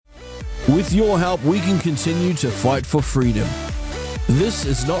With your help, we can continue to fight for freedom. This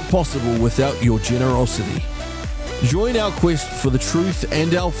is not possible without your generosity. Join our quest for the truth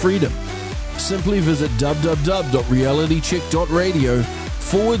and our freedom. Simply visit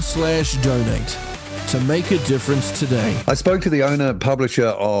www.realitycheck.radio/donate to make a difference today. I spoke to the owner-publisher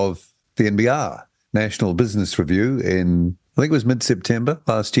of the NBR, National Business Review, in, I think it was mid-September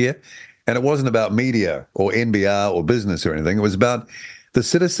last year, and it wasn't about media or NBR or business or anything. It was about the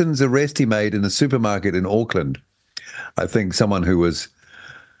citizen's arrest he made in a supermarket in Auckland. I think someone who was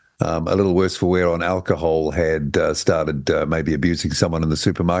a little worse for wear on alcohol had started maybe abusing someone in the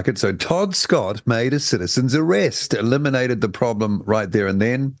supermarket. So Todd Scott made a citizen's arrest, eliminated the problem right there and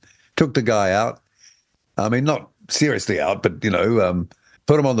then, took the guy out. I mean, not seriously out, but,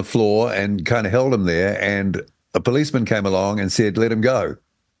 put him on the floor and kind of held him there. And a policeman came along and said, let him go.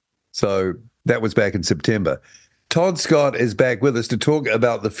 So that was back in September. Todd Scott is back with us to talk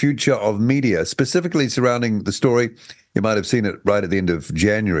about the future of media, specifically surrounding the story. You might have seen it right at the end of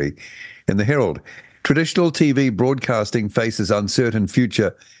January in the Herald. Traditional TV broadcasting faces uncertain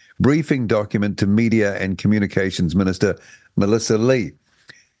future, briefing document to Media and Communications Minister Melissa Lee.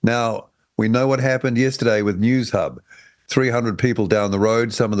 Now, we know what happened yesterday with NewsHub. 300 people down the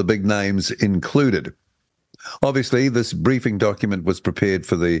road, some of the big names included. Obviously, this briefing document was prepared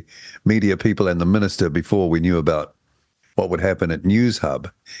for the media people and the minister before we knew about what would happen at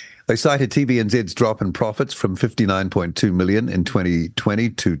NewsHub. They cited TVNZ's drop in profits from 59.2 million in 2020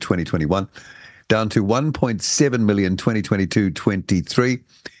 to 2021, down to 1.7 million 2022-23,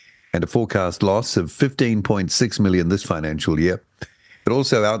 and a forecast loss of 15.6 million this financial year. It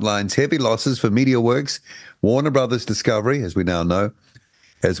also outlines heavy losses for MediaWorks, Warner Brothers Discovery, as we now know,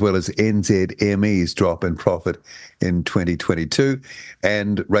 as well as NZME's drop in profit in 2022.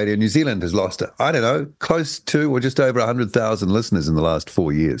 And Radio New Zealand has lost, close to or just over 100,000 listeners in the last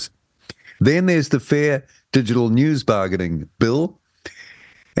 4 years. Then there's the Fair Digital News Bargaining Bill.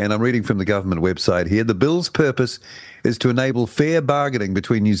 And I'm reading from the government website here. The bill's purpose is to enable fair bargaining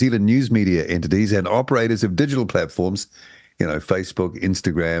between New Zealand news media entities and operators of digital platforms, Facebook,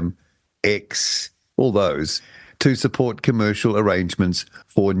 Instagram, X, all those, to support commercial arrangements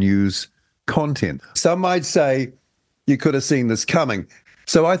for news content. Some might say you could have seen this coming.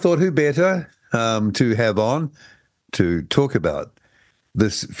 So I thought, who better to have on to talk about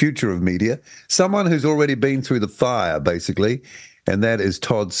this future of media? Someone who's already been through the fire, basically, and that is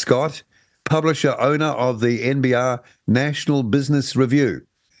Todd Scott, publisher, owner of the NBR National Business Review.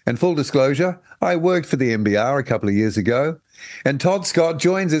 And full disclosure, I worked for the NBR a couple of years ago, and Todd Scott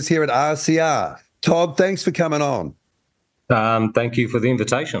joins us here at RCR. Todd, thanks for coming on. Thank you for the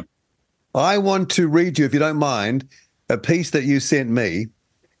invitation. I want to read you, if you don't mind, a piece that you sent me,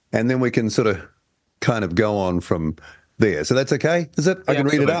 and then we can kind of go on from there. So that's okay, is it? I can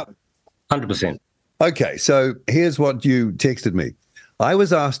read it out? 100%. Okay, so here's what you texted me. I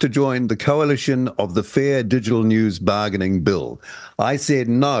was asked to join the coalition of the Fair Digital News Bargaining Bill. I said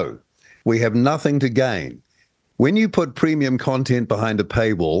no, we have nothing to gain. When you put premium content behind a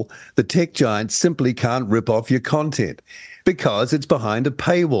paywall, the tech giants simply can't rip off your content because it's behind a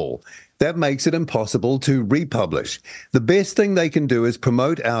paywall. That makes it impossible to republish. The best thing they can do is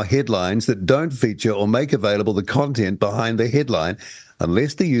promote our headlines that don't feature or make available the content behind the headline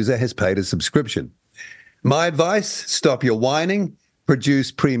unless the user has paid a subscription. My advice, stop your whining,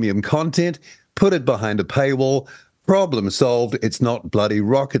 produce premium content, put it behind a paywall. Problem solved. It's not bloody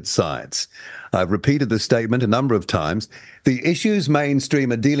rocket science. I've repeated this statement a number of times. The issues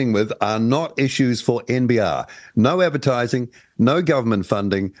mainstream are dealing with are not issues for NBR. No advertising, no government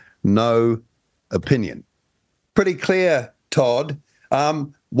funding, no opinion. Pretty clear, Todd.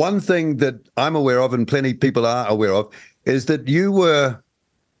 One thing that I'm aware of, and plenty of people are aware of, is that you were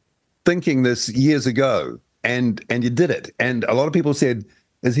thinking this years ago, and you did it. And a lot of people said,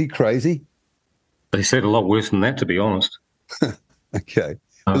 is he crazy? They said a lot worse than that, to be honest. Okay.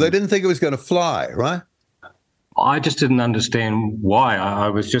 Well, they didn't think it was going to fly, right? I just didn't understand why. I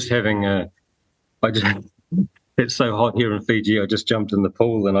was just it's so hot here in Fiji, I just jumped in the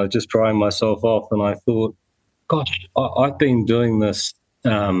pool and I was just drying myself off, and I thought, gosh, I've been doing this.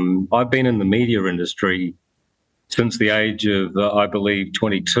 I've been in the media industry since the age of, I believe,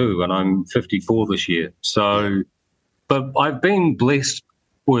 22, and I'm 54 this year. So, but I've been blessed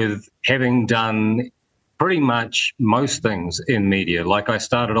with having done pretty much most things in media. Like I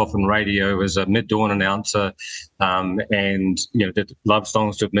started off in radio as a mid-dawn announcer, and did love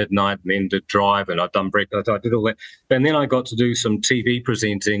songs till midnight, and then did Drive, and I've done breakfast. I did all that, and then I got to do some TV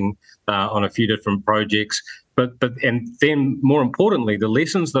presenting on a few different projects. and then more importantly, the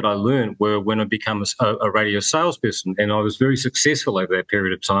lessons that I learned were when I became a radio salesperson, and I was very successful over that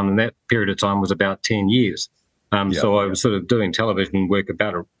period of time. And that period of time was about 10 years. So I was sort of doing television work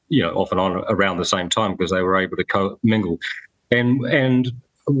about, off and on around the same time because they were able to co-mingle. And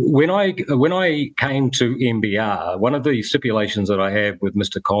when I came to NBR, one of the stipulations that I had with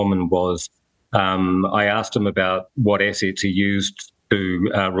Mr. Coleman was I asked him about what assets he used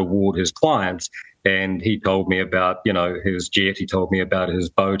to reward his clients. And he told me about, his jet. He told me about his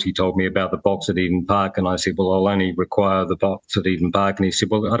boat. He told me about the box at Eden Park. And I said, well, I'll only require the box at Eden Park. And he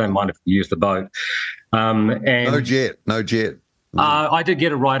said, well, I don't mind if you use the boat. And no jet. I did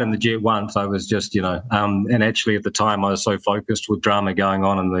get it right in the jet once. I was just, and actually at the time I was so focused with drama going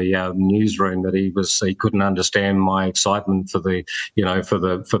on in the newsroom that he couldn't understand my excitement for the, for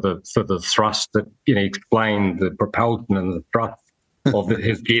the thrust that, explained the propulsion and the thrust of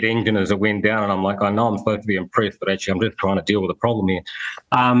his jet engine as it went down. And I'm like, I know I'm supposed to be impressed, but actually I'm just trying to deal with a problem here.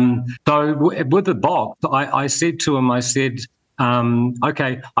 So with the box, I said to him,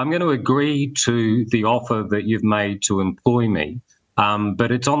 okay, I'm going to agree to the offer that you've made to employ me,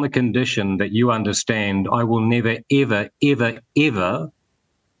 but it's on the condition that you understand I will never, ever, ever, ever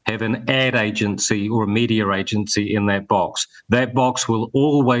have an ad agency or a media agency in that box. That box will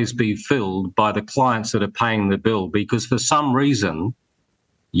always be filled by the clients that are paying the bill, because for some reason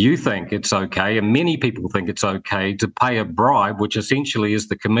you think it's okay, and many people think it's okay, to pay a bribe, which essentially is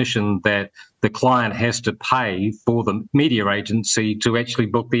the commission that the client has to pay for the media agency to actually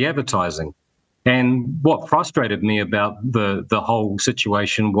book the advertising. And what frustrated me about the whole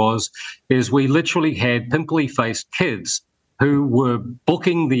situation is we literally had pimply-faced kids who were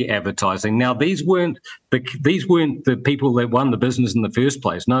booking the advertising. Now, these weren't the people that won the business in the first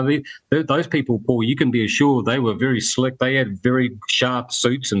place. No, those people, Paul, you can be assured they were very slick. They had very sharp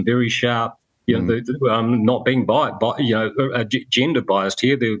suits and very sharp, not being gender biased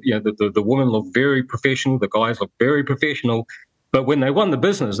here. The women looked very professional. The guys looked very professional. But when they won the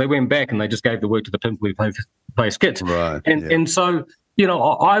business, they went back and they just gave the work to the pimply-faced kids. Right. And so,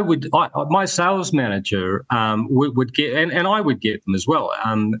 my sales manager would get, and I would get them as well.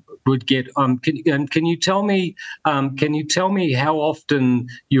 Can you tell me how often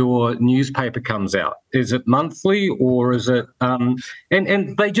your newspaper comes out? Is it monthly or is it? And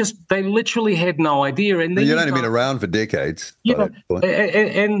they literally had no idea. And then you'd only been around for decades. 50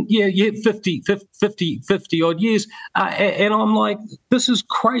 odd years. And I'm like, this is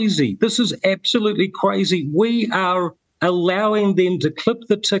crazy. This is absolutely crazy. We are allowing them to clip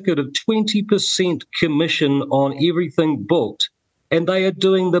the ticket of 20% commission on everything booked, and they are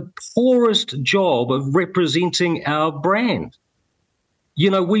doing the poorest job of representing our brand.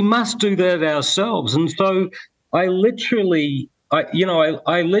 We must do that ourselves. And so I literally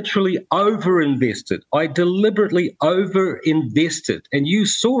overinvested. I deliberately overinvested. And you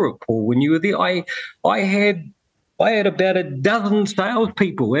saw it, Paul, when you were there. I had about a dozen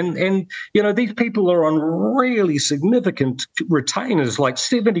salespeople, and these people are on really significant retainers, like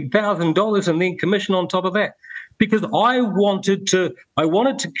 $70,000, and then commission on top of that, because I wanted to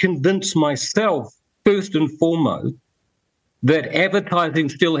convince myself first and foremost that advertising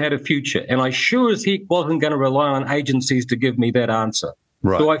still had a future, and I sure as heck wasn't going to rely on agencies to give me that answer.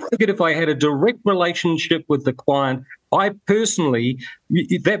 Right. So I figured if I had a direct relationship with the client, I personally,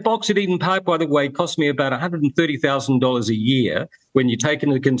 that box at Eden Park, by the way, cost me about $130,000 a year when you take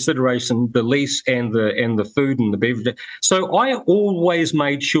into consideration the lease and the food and the beverage. So I always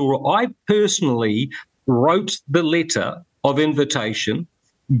made sure I personally wrote the letter of invitation,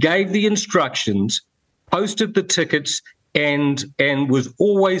 gave the instructions, posted the tickets, and was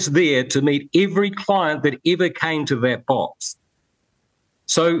always there to meet every client that ever came to that box.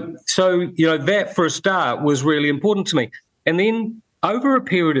 So that for a start was really important to me. And then over a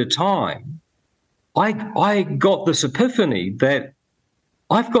period of time, I got this epiphany that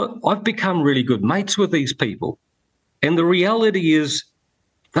I've become really good mates with these people. And the reality is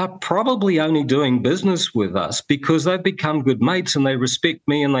they're probably only doing business with us because they've become good mates and they respect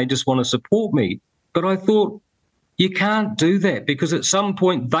me and they just want to support me. But I thought, you can't do that, because at some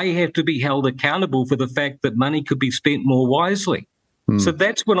point they have to be held accountable for the fact that money could be spent more wisely. So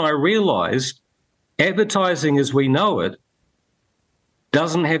that's when I realized advertising as we know it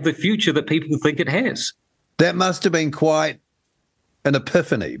doesn't have the future that people think it has. That must have been quite an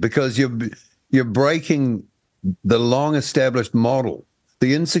epiphany, because you're breaking the long-established model,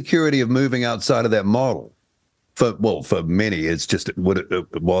 the insecurity of moving outside of that model. For many, it's just what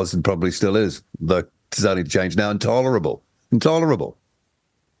it was and probably still is, though it's starting to change now. Intolerable.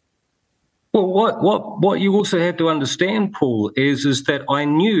 Well, what you also have to understand, Paul, is that I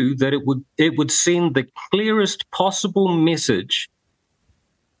knew that it would send the clearest possible message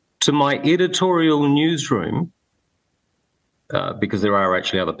to my editorial newsroom, because there are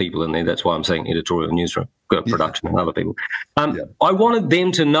actually other people in there. That's why I'm saying editorial newsroom, production and other people. I wanted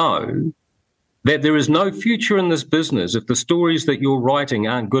them to know that there is no future in this business if the stories that you're writing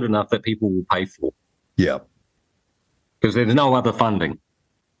aren't good enough that people will pay for. Yeah. Because there's no other funding.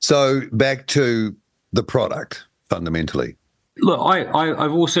 So back to the product, fundamentally. Look,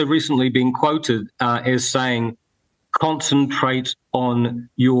 I've also recently been quoted as saying, concentrate on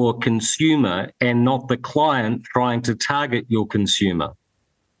your consumer and not the client trying to target your consumer.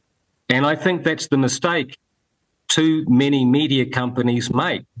 And I think that's the mistake too many media companies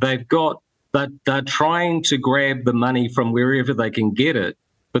make. They're trying to grab the money from wherever they can get it.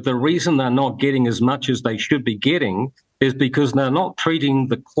 But the reason they're not getting as much as they should be getting is because they're not treating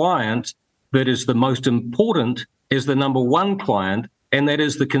the client that is the most important as the number one client, and that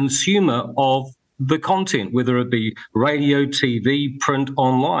is the consumer of the content, whether it be radio, TV, print,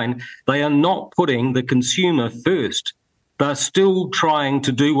 online. They are not putting the consumer first. They're still trying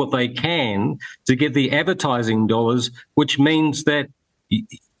to do what they can to get the advertising dollars, which means that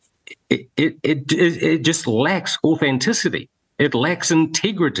it just lacks authenticity. It lacks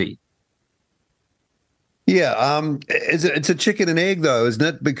integrity. Yeah, it's a chicken and egg, though, isn't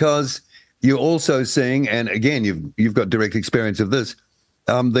it? Because you're also seeing, and again, you've got direct experience of this,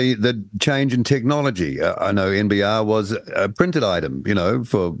 the change in technology. I know NBR was a printed item,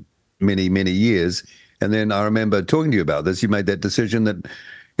 for many, many years. And then I remember talking to you about this. You made that decision that,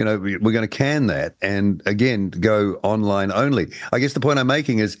 we're going to can that and, again, go online only. I guess the point I'm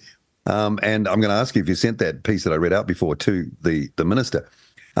making is, and I'm going to ask you if you sent that piece that I read out before to the minister,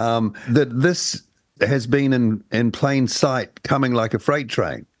 that this has been in plain sight coming like a freight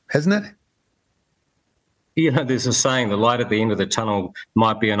train, hasn't it? There's a saying, the light at the end of the tunnel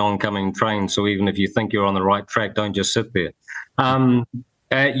might be an oncoming train. So even if you think you're on the right track, don't just sit there.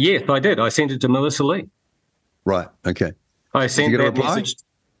 Yes, I did. I sent it to Melissa Lee. Right. Okay. I sent that message.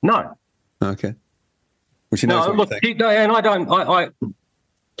 No. Okay. Well, she knows what you think. And I don't. I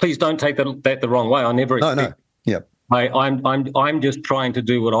please don't take that the wrong way. I never. No. Yeah. I'm just trying to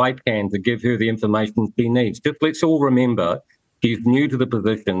do what I can to give her the information she needs. Just let's all remember, she's new to the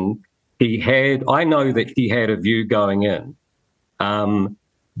position. I know that she had a view going in,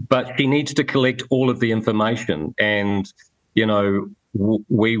 but she needs to collect all of the information. And,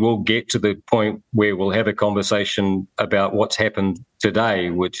 we will get to the point where we'll have a conversation about what's happened today,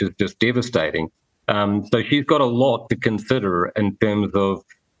 which is just devastating. So she's got a lot to consider in terms of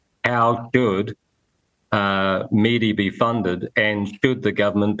how should media be funded and should the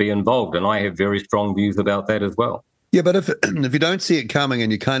government be involved. And I have very strong views about that as well. Yeah, but if you don't see it coming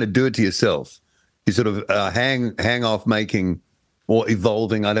and you kind of do it to yourself, you sort of hang off making or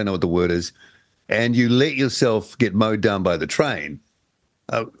evolving, I don't know what the word is, and you let yourself get mowed down by the train.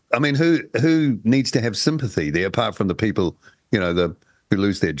 I mean, who needs to have sympathy there apart from the people, who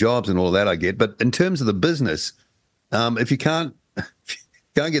lose their jobs and all that I get. But in terms of the business, if you can't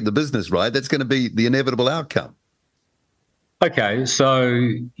get the business right, that's going to be the inevitable outcome. Okay,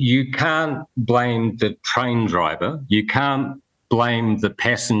 so you can't blame the train driver. You can't blame the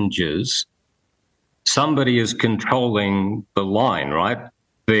passengers. Somebody is controlling the line, right?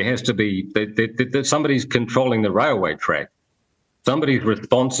 There has to be somebody's controlling the railway track. Somebody's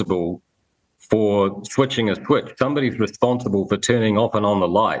responsible for switching a switch. Somebody's responsible for turning off and on the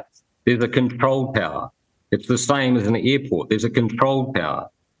lights. There's a control tower. It's the same as an airport. There's a control tower.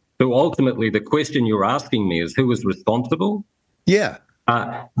 So ultimately, the question you're asking me is who is responsible? Yeah.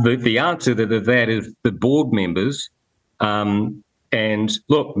 The answer to that is the board members. And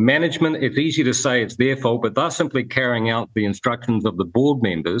look, management, it's easy to say it's their fault, but they're simply carrying out the instructions of the board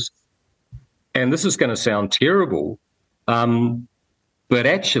members. And this is going to sound terrible, but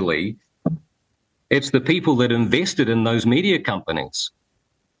actually, it's the people that invested in those media companies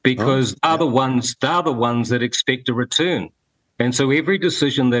because they're the ones that expect a return. And so every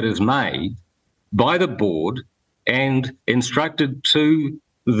decision that is made by the board and instructed to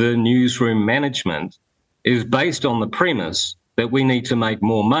the newsroom management is based on the premise that we need to make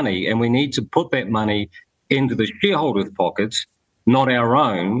more money and we need to put that money into the shareholders' pockets, not our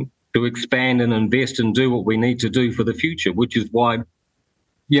own, to expand and invest and do what we need to do for the future, which is why,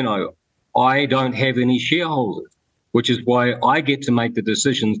 I don't have any shareholders, which is why I get to make the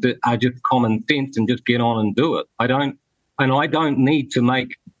decisions that are just common sense and just get on and do it.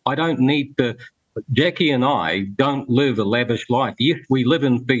 Jackie and I don't live a lavish life. Yes, we live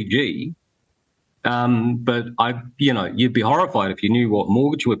in Fiji, But you'd be horrified if you knew what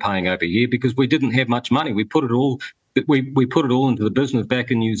mortgage we're paying over here, because we didn't have much money. We put it all into the business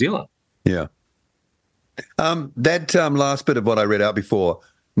back in New Zealand. Yeah. That last bit of what I read out before,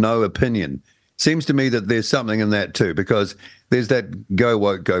 no opinion, seems to me that there's something in that too, because there's that go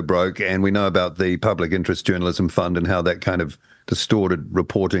woke, go broke, and we know about the Public Interest Journalism Fund and how that kind of distorted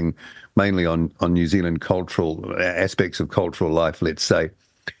reporting mainly on New Zealand cultural aspects of cultural life, let's say.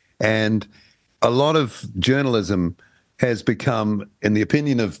 And a lot of journalism has become, in the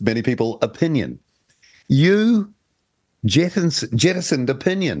opinion of many people, opinion. You jettisoned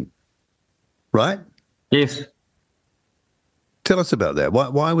opinion, right? Yes. Tell us about that.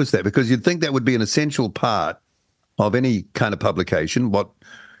 Why was that? Because you'd think that would be an essential part of any kind of publication,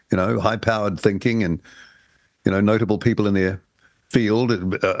 high-powered thinking and, notable people in their field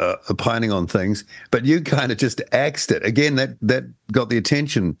opining on things. But you kind of just axed it. Again, that got the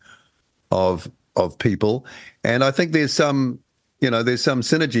attention of people. And I think there's some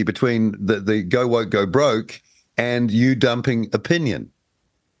synergy between the go woke, go broke and you dumping opinion.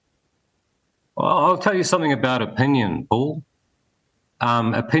 Well, I'll tell you something about opinion, Paul.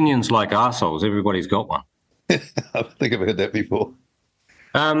 Opinions like arseholes, everybody's got one. I think I've heard that before.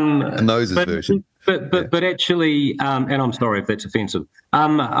 A noses version. But actually, and I'm sorry if that's offensive.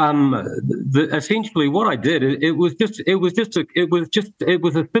 Essentially, what I did, it was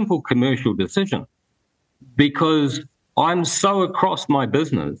a simple commercial decision, because I'm so across my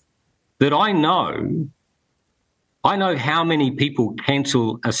business that I know how many people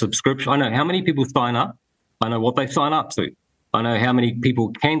cancel a subscription. I know how many people sign up. I know what they sign up to. I know how many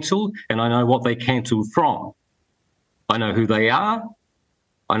people cancel, and I know what they cancel from. I know who they are.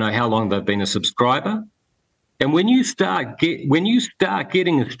 I know how long they've been a subscriber. And when you start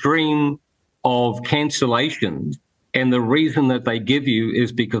getting a stream of cancellations, and the reason that they give you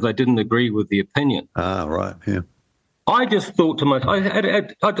is because I didn't agree with the opinion. Ah, right, yeah. I just thought to myself,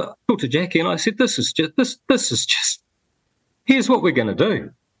 I talked to Jackie and I said, this is just, here's what we're going to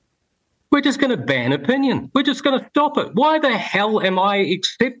do. We're just going to ban opinion. We're just going to stop it. Why the hell am I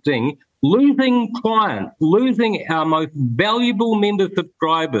accepting losing clients, losing our most valuable member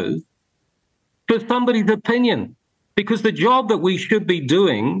subscribers for somebody's opinion? Because the job that we should be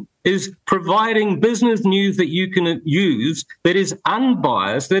doing is providing business news that you can use, that is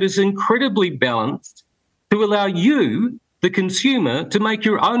unbiased, that is incredibly balanced, to allow you, the consumer, to make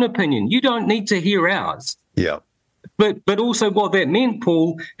your own opinion. You don't need to hear ours. Yeah. But also what that meant,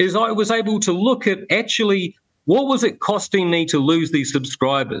 Paul, is I was able to look at actually what was it costing me to lose these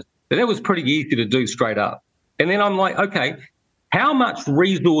subscribers. And that was pretty easy to do straight up. And then I'm like, okay, how much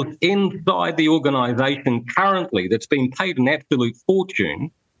resource inside the organisation currently that's being paid an absolute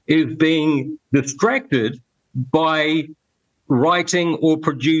fortune is being distracted by writing or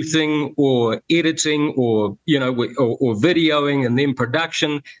producing or editing or videoing and then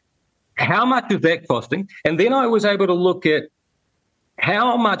production? How much is that costing? And then I was able to look at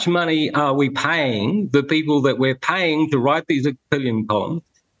how much money are we paying the people that we're paying to write these opinion columns.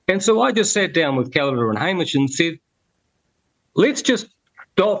 And so I just sat down with Calendar and Hamish and said, let's just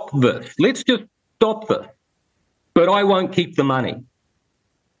stop this. Let's just stop this. But I won't keep the money.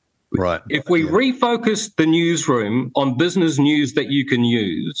 Right. If we refocus the newsroom on business news that you can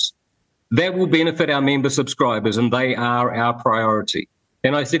use, that will benefit our member subscribers, and they are our priority.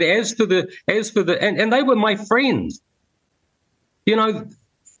 And I said, as for the, and they were my friends,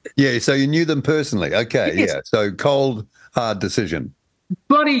 Yeah, so you knew them personally. Okay, yes. Yeah. So cold, hard decision.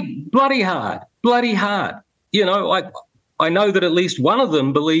 Bloody hard. I know that at least one of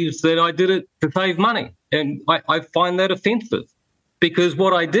them believes that I did it to save money, and I find that offensive, because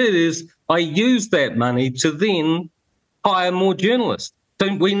what I did is I used that money to then hire more journalists.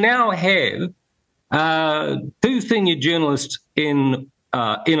 So we now have 2 senior journalists in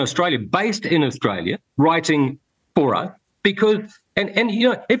Australia, based in Australia, writing for us, because and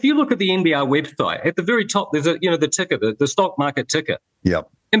if you look at the NBR website, at the very top there's the ticker, the stock market ticker. Yep.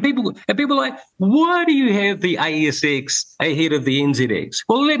 And people are like, why do you have the ASX ahead of the NZX?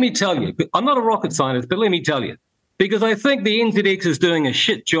 Well, let me tell you, I'm not a rocket scientist, but let me tell you, because I think the NZX is doing a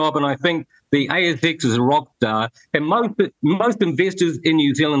shit job, and I think the ASX is a rock star, and most investors in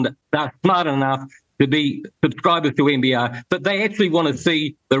New Zealand are smart enough to be subscribers to NBR, but they actually want to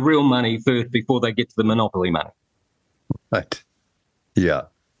see the real money first before they get to the monopoly money. Right. Yeah.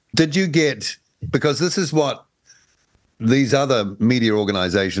 Did you get, because this is what these other media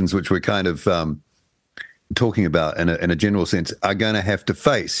organizations, which we're kind of talking about in a general sense, are going to have to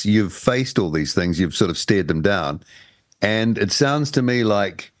face. You've faced all these things. You've sort of stared them down. And it sounds to me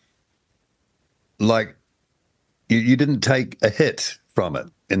like you didn't take a hit from it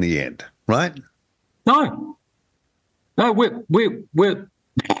in the end, right? No, no, we're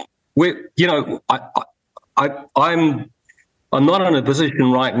you know, I'm not in a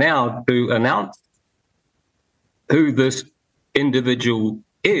position right now to announce who this individual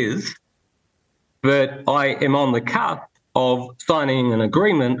is, but I am on the cusp of signing an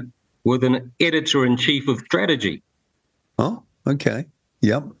agreement with an editor-in-chief of strategy. Oh, okay.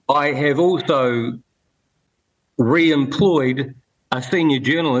 Yep. I have also re-employed a senior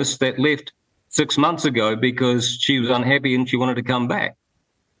journalist that left 6 months ago because she was unhappy and she wanted to come back.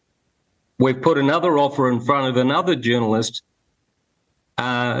 We've put another offer in front of another journalist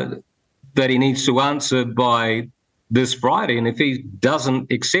that he needs to answer by this Friday. And if he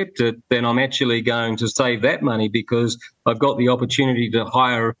doesn't accept it, then I'm actually going to save that money because I've got the opportunity to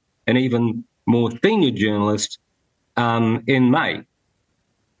hire an even more senior journalist in May.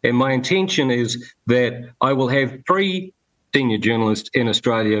 And my intention is that I will have 3 senior journalists in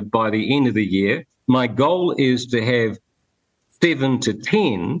Australia by the end of the year. My goal is to have 7 to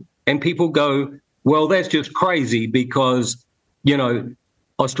 10, and people go, well, that's just crazy because, you know,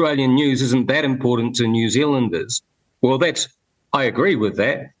 Australian news isn't that important to New Zealanders. Well, I agree with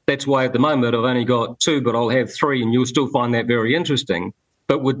that. That's why at the moment I've only got 2, but I'll have 3, and you'll still find that very interesting.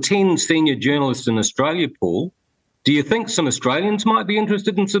 But with 10 senior journalists in Australia, Paul, do you think some Australians might be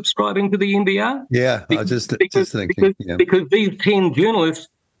interested in subscribing to the NBR? Yeah, I just thinking. Because these 10 journalists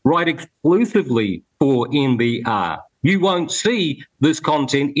write exclusively for NBR. You won't see this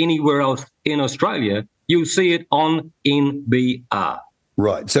content anywhere else in Australia. You'll see it on NBR.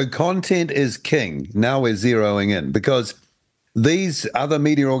 Right. So content is king. Now we're zeroing in because these other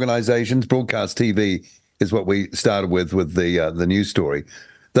media organizations, broadcast TV is what we started with the news story.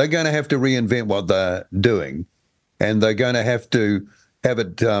 They're going to have to reinvent what they're doing. And they're going to have to have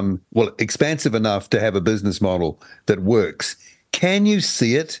it, expansive enough to have a business model that works. Can you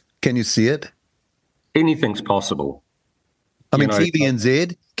see it? Can you see it? Anything's possible. I mean,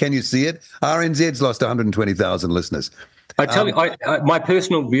 TVNZ, can you see it? RNZ's lost 120,000 listeners. I tell you, my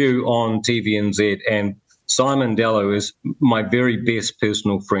personal view on TVNZ, and Simon Dello is my very best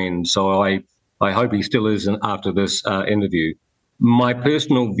personal friend, so I hope he still is after this interview. My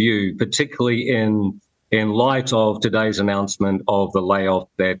personal view, particularly in light of today's announcement of the layoff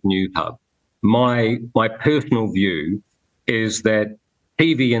at News Hub, my personal view is that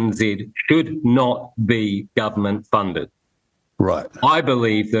TVNZ should not be government funded. Right. I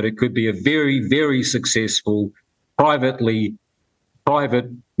believe that it could be a very, very successful private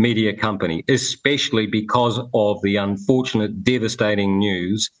media company, especially because of the unfortunate, devastating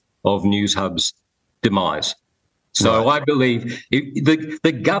news of News Hub's demise. So right. I believe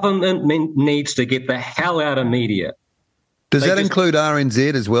the government needs to get the hell out of media. Does that include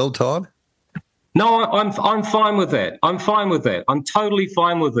RNZ as well, Todd? No, I'm fine with that. I'm fine with that. I'm totally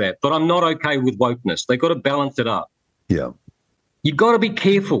fine with that. But I'm not okay with wokeness. They've got to balance it up. Yeah. You've got to be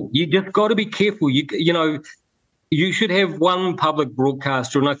careful. You just got to be careful. You know, you should have one public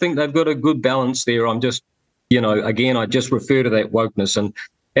broadcaster, and I think they've got a good balance there. I'm just, you know, again, I just refer to that wokeness,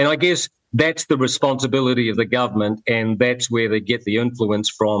 and I guess that's the responsibility of the government, and that's where they get the influence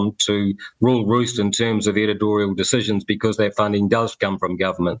from to rule roost in terms of editorial decisions, because that funding does come from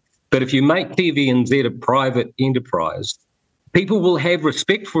government. But if you make TVNZ a private enterprise, people will have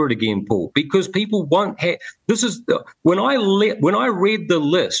respect for it again, Paul, because people won't have. This is when I read the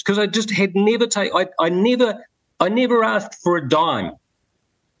list, because I just had never I never asked for a dime.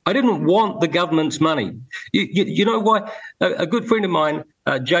 I didn't want the government's money. You know why? A good friend of mine,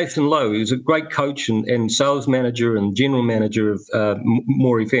 Jason Lowe, who's a great coach and sales manager and general manager of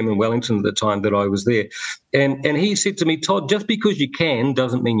Maury FM in Wellington at the time that I was there, and he said to me, Todd, just because you can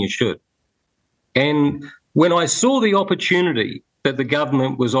doesn't mean you should. And when I saw the opportunity that the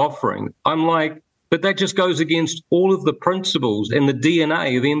government was offering, I'm like, but that just goes against all of the principles and the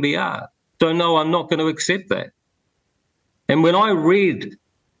DNA of NBR. So no, I'm not going to accept that. And when I read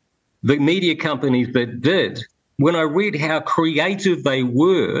the media companies that did, when I read how creative they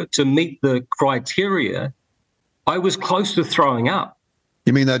were to meet the criteria, I was close to throwing up.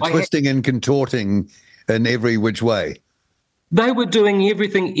 You mean they're twisting and contorting in every which way? They were doing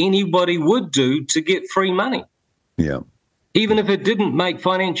everything anybody would do to get free money. Yeah. Even if it didn't make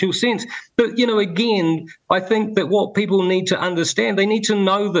financial sense. But, you know, again, I think that what people need to understand, they need to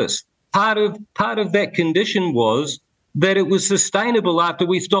know this. Part of that condition was that it was sustainable after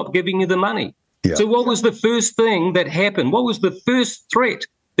we stopped giving you the money. Yeah. So what was the first thing that happened? What was the first threat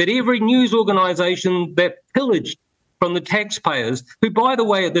that every news organisation that pillaged from the taxpayers, who, by the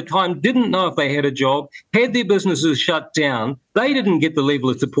way, at the time didn't know if they had a job, had their businesses shut down, they didn't get the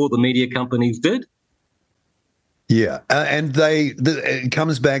level of support the media companies did. Yeah, and it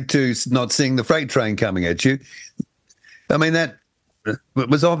comes back to not seeing the freight train coming at you. I mean, that it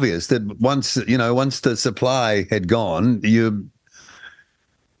was obvious that once the supply had gone, you're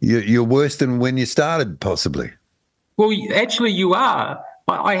worse than when you started, possibly. Well, actually, you are.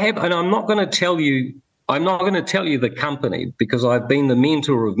 I have, and I'm not going to tell you. I'm not going to tell you the company because I've been the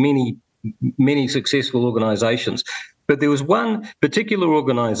mentor of many successful organisations. But there was one particular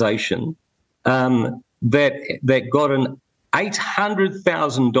organisation that got an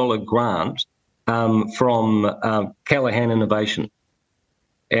 $800,000 grant from Callaghan Innovation,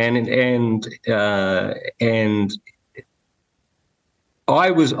 and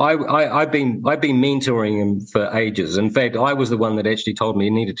I've been mentoring him for ages. In fact, I was the one that actually told me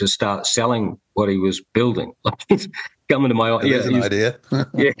he needed to start selling what he was building. Coming to my There's an idea.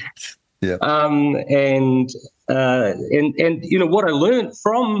 Yeah. Yeah. And you know what I learned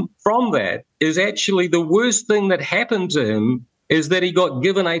from that is actually the worst thing that happened to him is that he got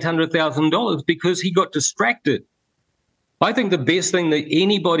given $800,000 because he got distracted. I think the best thing that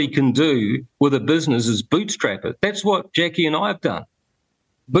anybody can do with a business is bootstrap it. That's what Jackie and I have done.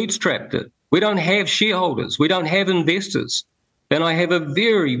 Bootstrapped it. We don't have shareholders. We don't have investors. And I have a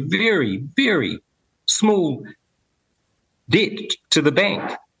very, very, very small debt to the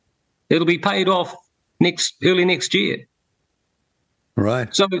bank. It'll be paid off early next year.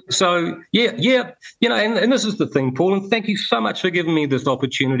 Right. So yeah, you know, and this is the thing, Paul, and thank you so much for giving me this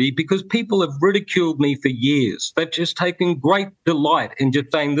opportunity because people have ridiculed me for years. They've just taken great delight in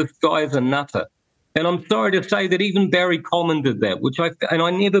just saying this guy is a nutter. And I'm sorry to say that even Barry Coleman did that, and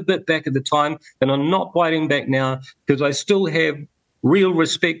I never bit back at the time, and I'm not biting back now because I still have real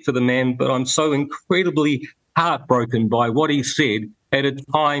respect for the man, but I'm so incredibly heartbroken by what he said at a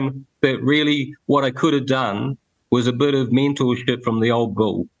time that really what I could have done was a bit of mentorship from the old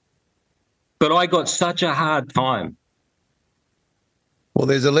bull. But I got such a hard time. Well,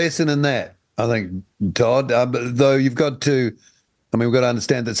 there's a lesson in that, I think, Todd, though we've got to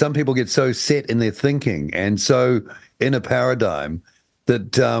understand that some people get so set in their thinking and so in a paradigm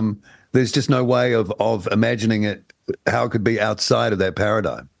that there's just no way of imagining it, how it could be outside of that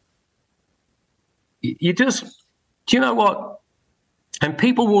paradigm. Do you know what? And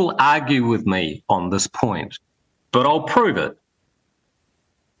people will argue with me on this point, but I'll prove it.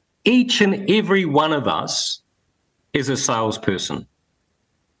 Each and every one of us is a salesperson.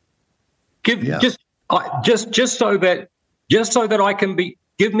 Just so that I can be.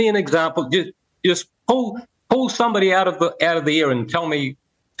 Give me an example. Just pull somebody out of the air and tell me.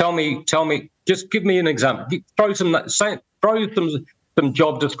 Just give me an example. Throw some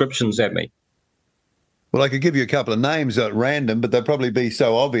job descriptions at me. Well, I could give you a couple of names at random, but they'll probably be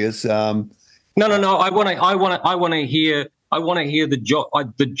so obvious. No. I want to hear the job,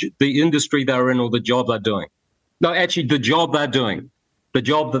 the industry they're in, or the job they're doing. No, actually, the job they're doing, the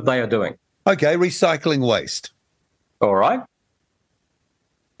job that they are doing. Okay, recycling waste. All right.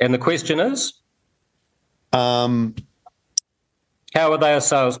 And the question is, how are they a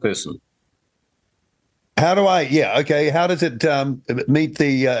salesperson? How does it meet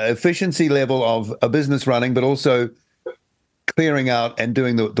the efficiency level of a business running, but also clearing out and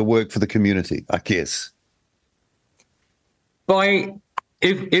doing the work for the community, I guess?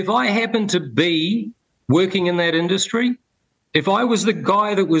 If I happen to be working in that industry, if I was the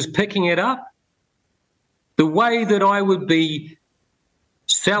guy that was picking it up, the way that I would be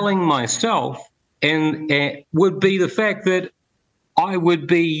selling myself and would be the fact that I would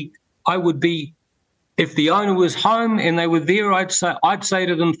be. If the owner was home and they were there, I'd say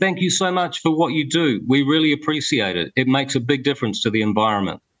to them, thank you so much for what you do. We really appreciate it. It makes a big difference to the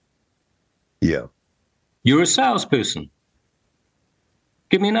environment. Yeah. You're a salesperson.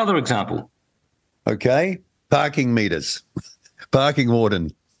 Give me another example. Okay. Parking meters. Parking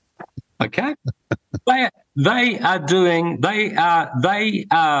warden. Okay. They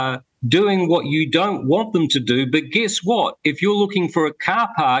are doing what you don't want them to do. But guess what? If you're looking for a car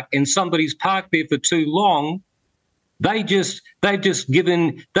park and somebody's parked there for too long, they've just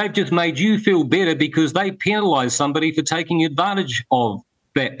made you feel better because they penalise somebody for taking advantage of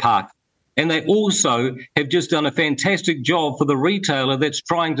that park. And they also have just done a fantastic job for the retailer that's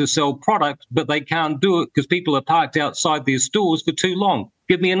trying to sell product, but they can't do it because people are parked outside their stores for too long.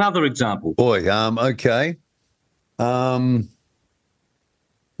 Give me another example. Boy, okay.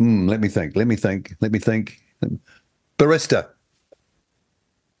 Let me think. Barista.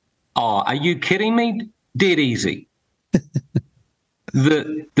 Oh, are you kidding me? Dead easy.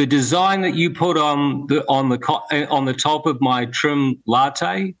 The design that you put on the top of my trim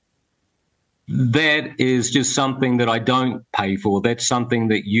latte, that is just something that I don't pay for. That's something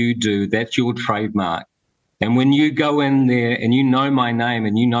that you do. That's your trademark. And when you go in there and you know my name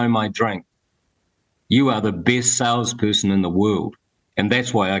and you know my drink, you are the best salesperson in the world. And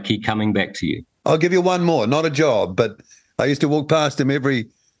that's why I keep coming back to you. I'll give you one more, not a job, but I used to walk past him every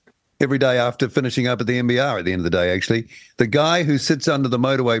day after finishing up at the NBR at the end of the day, actually. The guy who sits under the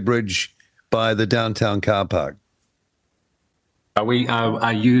motorway bridge by the downtown car park.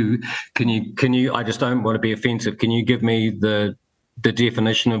 Can you, I just don't want to be offensive. Can you give me the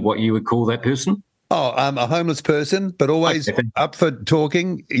definition of what you would call that person? Oh, a homeless person, but always up for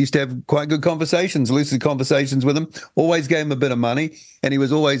talking. Used to have quite good conversations, lucid conversations with him. Always gave him a bit of money, and he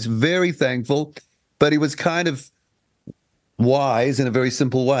was always very thankful, but he was kind of wise in a very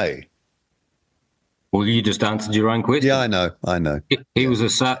simple way. Well, you just answered your own question. Yeah, I know. He was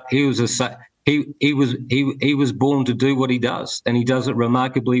born to do what he does, and he does it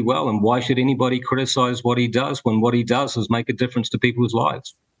remarkably well. And why should anybody criticize what he does when what he does is make a difference to people's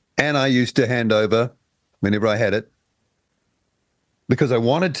lives? And I used to hand over, whenever I had it, because I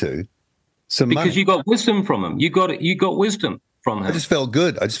wanted to, some money. Because you got wisdom from him. You got wisdom from him. I just felt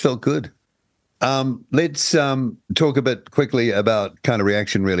good. Let's talk a bit quickly about kind of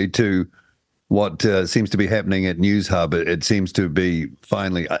reaction, really, to what seems to be happening at News Hub. It seems to be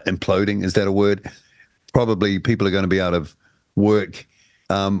finally imploding. Is that a word? Probably people are going to be out of work.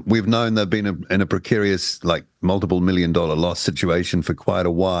 We've known they've been in a precarious, like, multiple $1 million loss situation for quite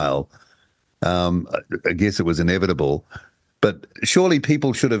a while. I guess it was inevitable. But surely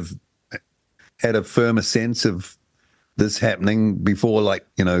people should have had a firmer sense of this happening before, like,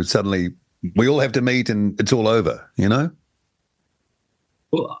 suddenly we all have to meet and it's all over,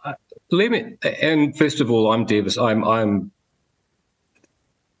 Well, and first of all, I'm devastated.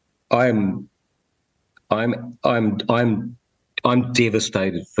 I'm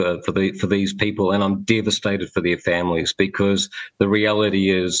devastated for these people, and I'm devastated for their families, because the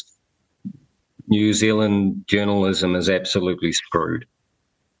reality is New Zealand journalism is absolutely screwed.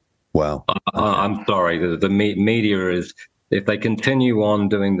 Wow. I'm sorry. The media is, if they continue on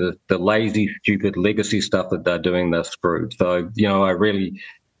doing the lazy, stupid legacy stuff that they're doing, they're screwed. So,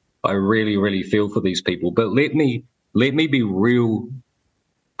 I really feel for these people. But let me be real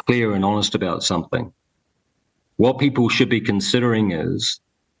clear and honest about something. What people should be considering is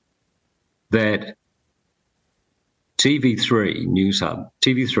that TV3, News Hub,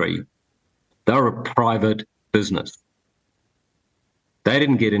 TV3, they're a private business. They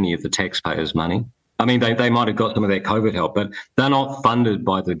didn't get any of the taxpayers' money. I mean, they might have got some of that COVID help, but they're not funded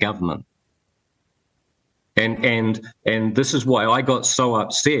by the government. And this is why I got so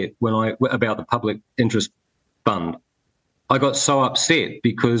upset about the public interest fund. I got so upset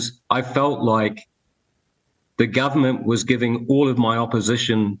because I felt like the government was giving all of my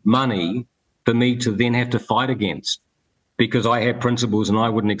opposition money for me to then have to fight against, because I had principles and I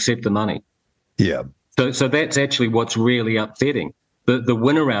wouldn't accept the money. Yeah. So that's actually what's really upsetting. The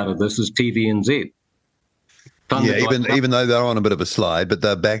winner out of this is TVNZ. Yeah, even though they're on a bit of a slide, but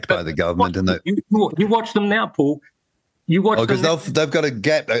they're backed by the government. You watch them now, Paul. You watch them because they've got a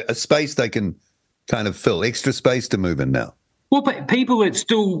gap, a space they can kind of fill, extra space to move in now. Well, people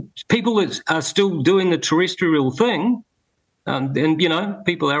that are still doing the terrestrial thing, and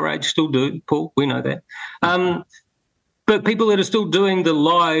people our age still do, Paul. We know that. But people that are still doing the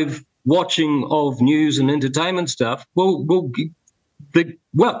live watching of news and entertainment stuff, well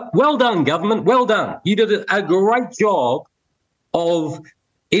done, government. Well done. You did a great job of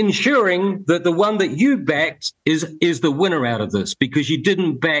ensuring that the one that you backed is the winner out of this, because you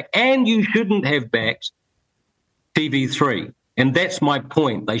didn't back, and you shouldn't have backed, TV3. And that's my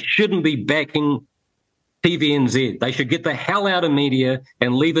point. They shouldn't be backing TVNZ. They should get the hell out of media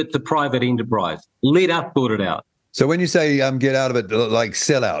and leave it to private enterprise. Let us sort it out. So when you say get out of it, like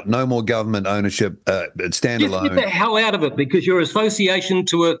sell out, no more government ownership, standalone. Just get the hell out of it, because your association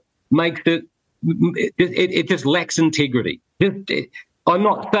to it makes it just lacks integrity. I'm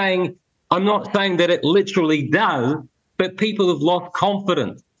not saying that it literally does, but people have lost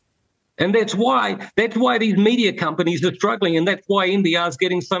confidence. And that's why these media companies are struggling, and that's why NBR is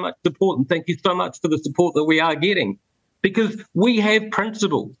getting so much support. And thank you so much for the support that we are getting, because we have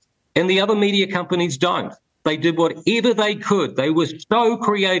principles and the other media companies don't. They did whatever they could. They were so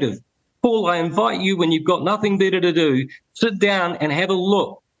creative. Paul, I invite you, when you've got nothing better to do, sit down and have a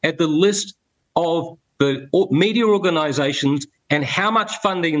look at the list of the media organizations and how much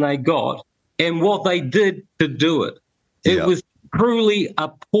funding they got and what they did to do it. It was truly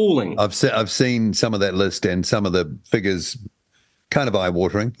appalling. I've seen some of that list, and some of the figures kind of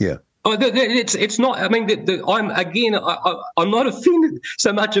eye-watering. Yeah. Oh, it's not. I mean, I'm not offended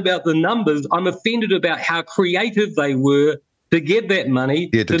so much about the numbers. I'm offended about how creative they were to get that money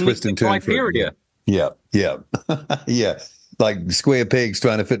to twist and turn criteria. Yeah, yeah, yeah. Like square pegs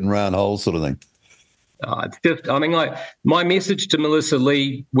trying to fit in round holes, sort of thing. It's just, I mean, like my message to Melissa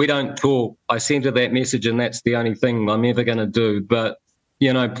Lee, we don't talk. I sent her that message, and that's the only thing I'm ever going to do. But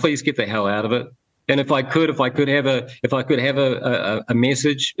please get the hell out of it. And if I could have a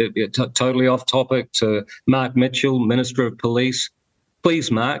message, totally off topic, to Mark Mitchell, Minister of Police,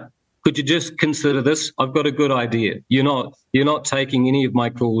 please, Mark, could you just consider this? I've got a good idea. You're not taking any of my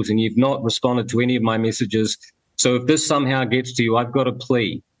calls, and you've not responded to any of my messages. So if this somehow gets to you, I've got a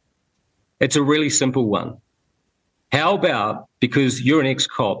plea. It's a really simple one. How about, because you're an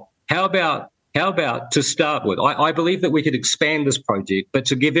ex-cop, how about to start with, I believe that we could expand this project, but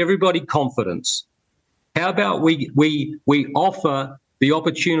to give everybody confidence, how about we offer the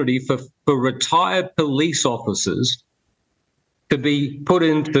opportunity for retired police officers to be put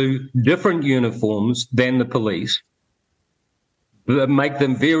into different uniforms than the police, that make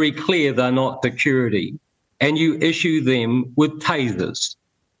them very clear they're not security, and you issue them with tasers.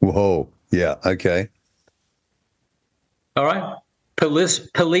 Whoa. Yeah. Okay. All right.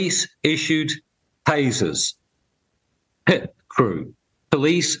 Police issued tasers. Pit crew.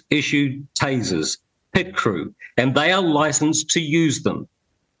 Police issued tasers. Pit crew. And they are licensed to use them.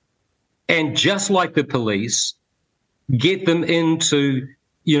 And just like the police, get them into,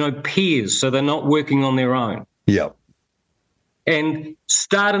 peers, so they're not working on their own. Yeah. And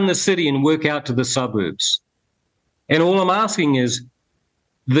start in the city and work out to the suburbs. And all I'm asking is,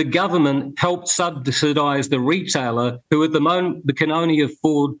 the government helped subsidise the retailer who at the moment can only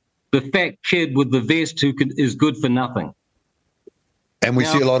afford the fat kid with the vest who is good for nothing. And we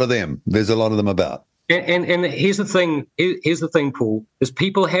see a lot of them. There's a lot of them about. And here's the thing, Paul, is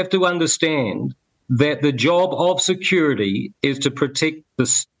people have to understand that the job of security is to protect the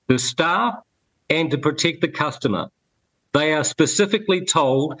staff and to protect the customer. They are specifically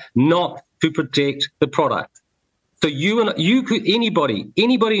told not to protect the product. So anybody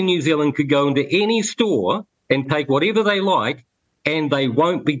in New Zealand could go into any store and take whatever they like, and they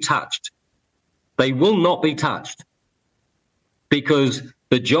won't be touched. They will not be touched, because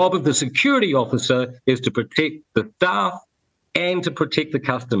the job of the security officer is to protect the staff and to protect the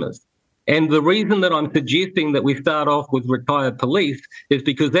customers. And the reason that I'm suggesting that we start off with retired police is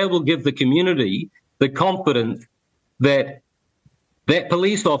because that will give the community the confidence that that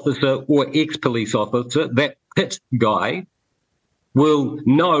police officer or ex-police officer, that pit guy, will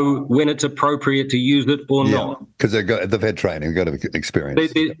know when it's appropriate to use it or not. Because they've had training, they've got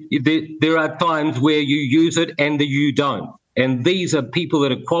experience. There are times where you use it and you don't. And these are people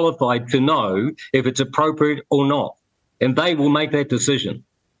that are qualified to know if it's appropriate or not. And they will make that decision.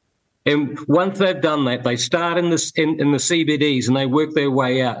 And once they've done that, they start in the CBDs and they work their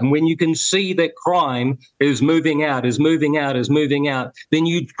way out. And when you can see that crime is moving out, then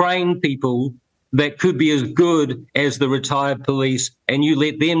you train people that could be as good as the retired police, and you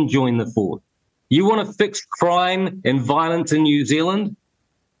let them join the force. You want to fix crime and violence in New Zealand?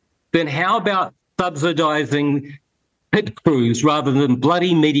 Then how about subsidising pit crews rather than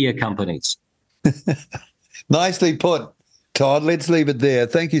bloody media companies? Nicely put, Todd. Let's leave it there.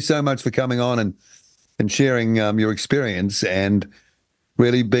 Thank you so much for coming on and sharing your experience and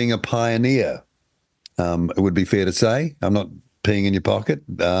really being a pioneer. It would be fair to say. I'm not peeing in your pocket.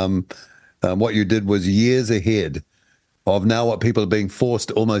 What you did was years ahead of now what people are being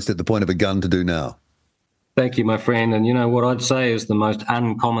forced almost at the point of a gun to do now. Thank you, my friend. And what I'd say is the most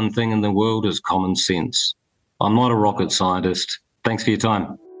uncommon thing in the world is common sense. I'm not a rocket scientist. Thanks for your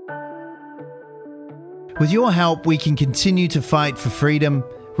time. With your help, we can continue to fight for freedom,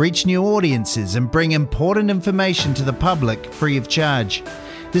 reach new audiences, and bring important information to the public free of charge.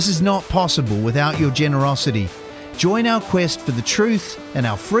 This is not possible without your generosity. Join our quest for the truth and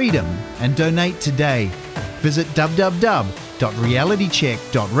our freedom and donate today. Visit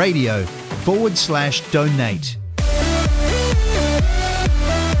www.realitycheck.radio/donate.